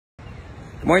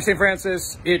Good morning, St.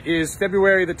 Francis. It is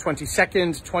February the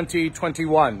 22nd,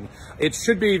 2021. It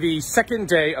should be the second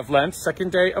day of Lent,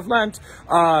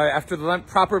 after the Lent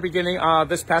proper beginning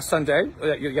this past Sunday,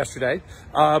 yesterday.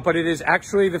 But it is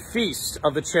actually the feast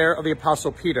of the chair of the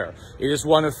Apostle Peter. It is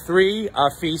one of three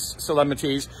feast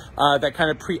solemnities that kind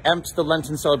of preempt the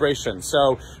Lenten celebration.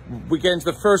 So we get into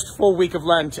the first full week of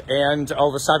Lent, and all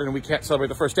of a sudden we can't celebrate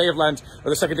the first day of Lent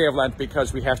or the second day of Lent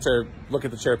because we have to look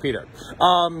at the chair of Peter.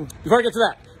 Before I get to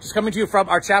that, just coming to you from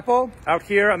our chapel out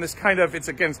here on this it's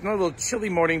a little chilly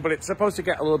morning, but it's supposed to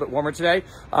get a little bit warmer today.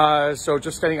 So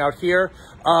just standing out here.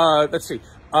 Let's see.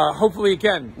 Hopefully,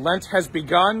 again, Lent has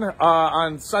begun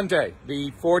on Sunday.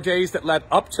 The 4 days that led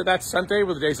up to that Sunday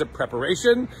were the days of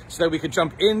preparation so that we could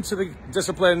jump into the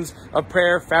disciplines of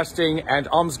prayer, fasting, and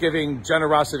almsgiving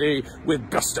generosity with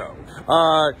gusto.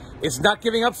 It's not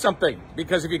giving up something,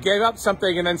 because if you gave up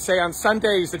something and then say on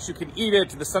Sundays that you can eat it,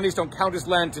 the Sundays don't count as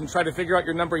Lent, and try to figure out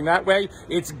your numbering that way,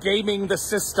 it's gaming the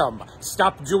system.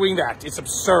 Stop doing that. It's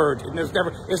absurd. It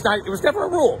was never a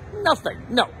rule. Nothing.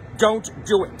 No. Don't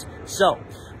do it. So,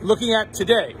 looking at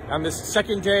today, on this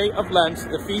second day of Lent,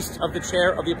 the feast of the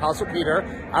chair of the Apostle Peter,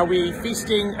 are we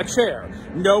feasting a chair?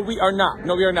 No, we are not.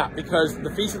 No, we are not, because the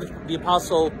feast of the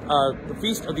Apostle, the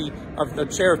feast of the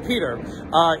chair of Peter,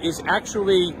 is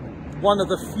actually one of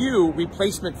the few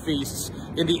replacement feasts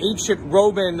in the ancient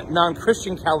Roman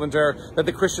non-Christian calendar that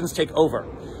the Christians take over.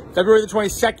 February the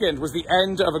 22nd was the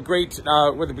end of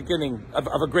the beginning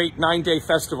of a great 9-day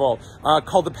festival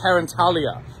called the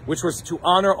Parentalia, which was to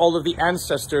honor all of the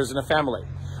ancestors in a family.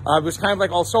 It was kind of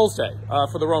like All Souls Day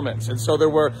for the Romans, and so there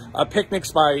were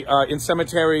picnics in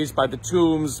cemeteries, by the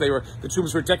tombs. The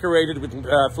tombs were decorated with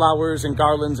flowers and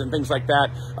garlands and things like that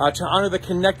to honor the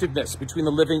connectedness between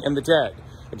the living and the dead.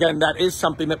 Again, that is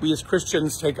something that we as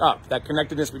Christians take up, that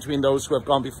connectedness between those who have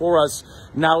gone before us,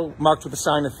 now marked with the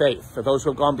sign of faith, for those who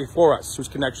have gone before us, whose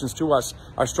connections to us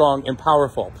are strong and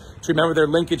powerful, to remember their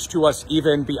linkage to us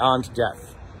even beyond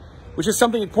death. Which is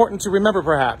something important to remember,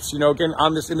 perhaps, again,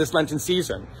 in this Lenten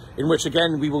season, in which,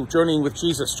 again, we will journey with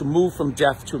Jesus to move from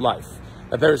death to life.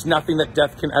 That there is nothing that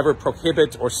death can ever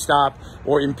prohibit or stop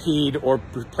or impede or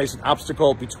place an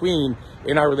obstacle between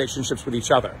in our relationships with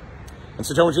each other. And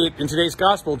so in today's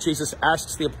gospel, Jesus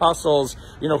asks the apostles,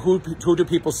 who do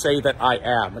people say that I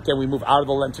am? Again, we move out of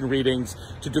the Lenten readings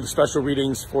to do the special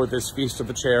readings for this feast of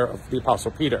the chair of the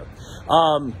Apostle Peter.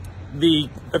 The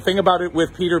thing about it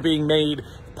with Peter being made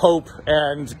Pope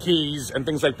and keys and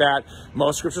things like that,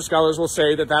 most scripture scholars will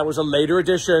say that was a later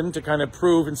addition to kind of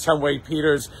prove in some way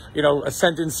Peter's,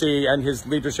 ascendancy and his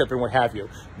leadership and what have you,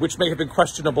 which may have been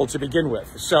questionable to begin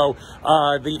with. So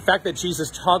the fact that Jesus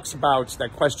talks about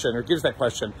that question, or gives that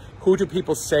question, who do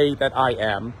people say that I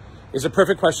am, is a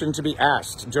perfect question to be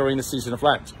asked during the season of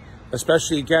Lent.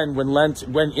 Especially, again,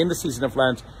 when in the season of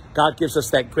Lent, God gives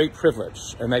us that great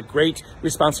privilege and that great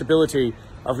responsibility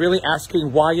of really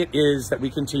asking why it is that we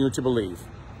continue to believe.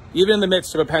 Even in the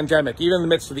midst of a pandemic, even in the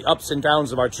midst of the ups and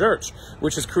downs of our church,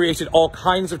 which has created all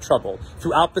kinds of trouble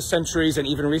throughout the centuries and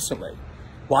even recently.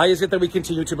 Why is it that we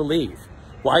continue to believe?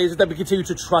 Why is it that we continue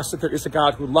to trust that there is a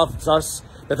God who loves us,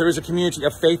 that there is a community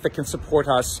of faith that can support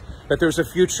us, that there is a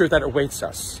future that awaits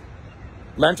us?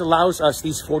 Lent allows us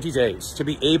these 40 days to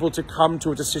be able to come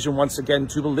to a decision once again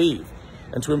to believe,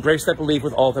 and to embrace that belief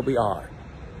with all that we are.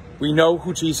 We know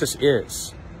who Jesus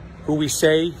is. Who we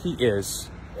say he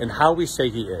is, and how we say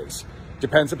he is,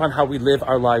 depends upon how we live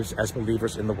our lives as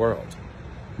believers in the world.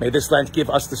 May this Lent give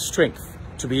us the strength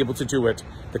to be able to do it,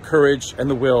 the courage and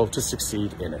the will to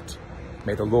succeed in it.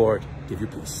 May the Lord give you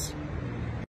peace.